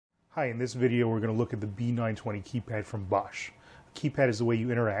Hi, in this video we're going to look at the B920 keypad from Bosch. A keypad is the way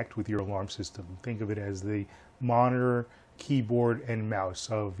you interact with your alarm system. Think of it as the monitor, keyboard, and mouse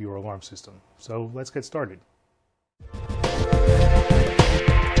of your alarm system. So let's get started.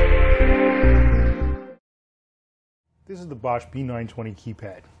 This is the Bosch B920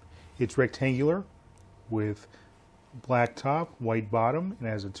 keypad. It's rectangular with black top, white bottom, and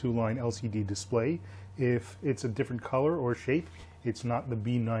has a two-line LCD display. If it's a different color or shape, it's not the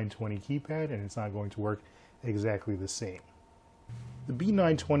B920 keypad and it's not going to work exactly the same. The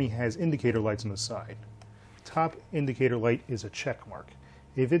B920 has indicator lights on the side. Top indicator light is a check mark.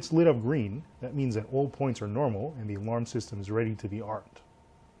 If it's lit up green, that means that all points are normal and the alarm system is ready to be armed.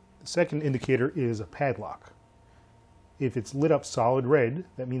 The second indicator is a padlock. If it's lit up solid red,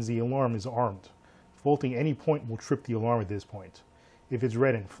 that means the alarm is armed. Faulting any point will trip the alarm at this point. If it's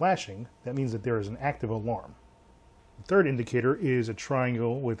red and flashing, that means that there is an active alarm. The third indicator is a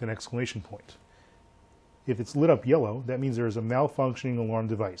triangle with an exclamation point. If it's lit up yellow, that means there is a malfunctioning alarm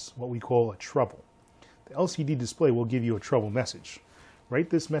device, what we call a trouble. The LCD display will give you a trouble message. Write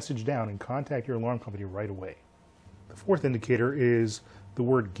this message down and contact your alarm company right away. The fourth indicator is the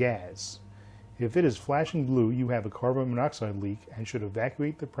word gas. If it is flashing blue, you have a carbon monoxide leak and should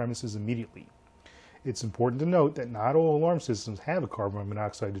evacuate the premises immediately. It's important to note that not all alarm systems have a carbon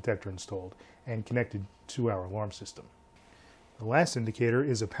monoxide detector installed and connected to our alarm system. The last indicator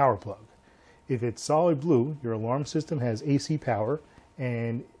is a power plug. If it's solid blue, your alarm system has AC power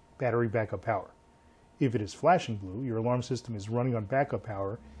and battery backup power. If it is flashing blue, your alarm system is running on backup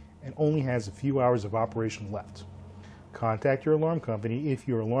power and only has a few hours of operation left. Contact your alarm company if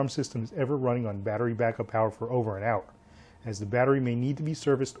your alarm system is ever running on battery backup power for over an hour, as the battery may need to be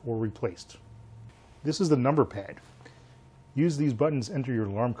serviced or replaced. This is the number pad. Use these buttons to enter your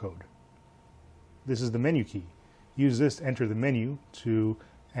alarm code. This is the menu key. Use this to enter the menu to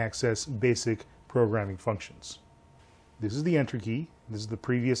access basic programming functions. This is the enter key. This is the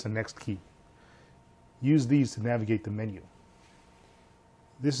previous and next key. Use these to navigate the menu.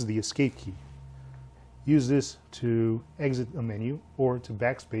 This is the escape key. Use this to exit a menu or to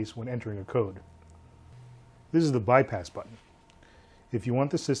backspace when entering a code. This is the bypass button. If you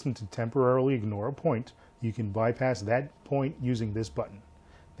want the system to temporarily ignore a point, you can bypass that point using this button.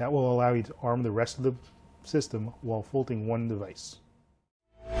 That will allow you to arm the rest of the system while faulting one device.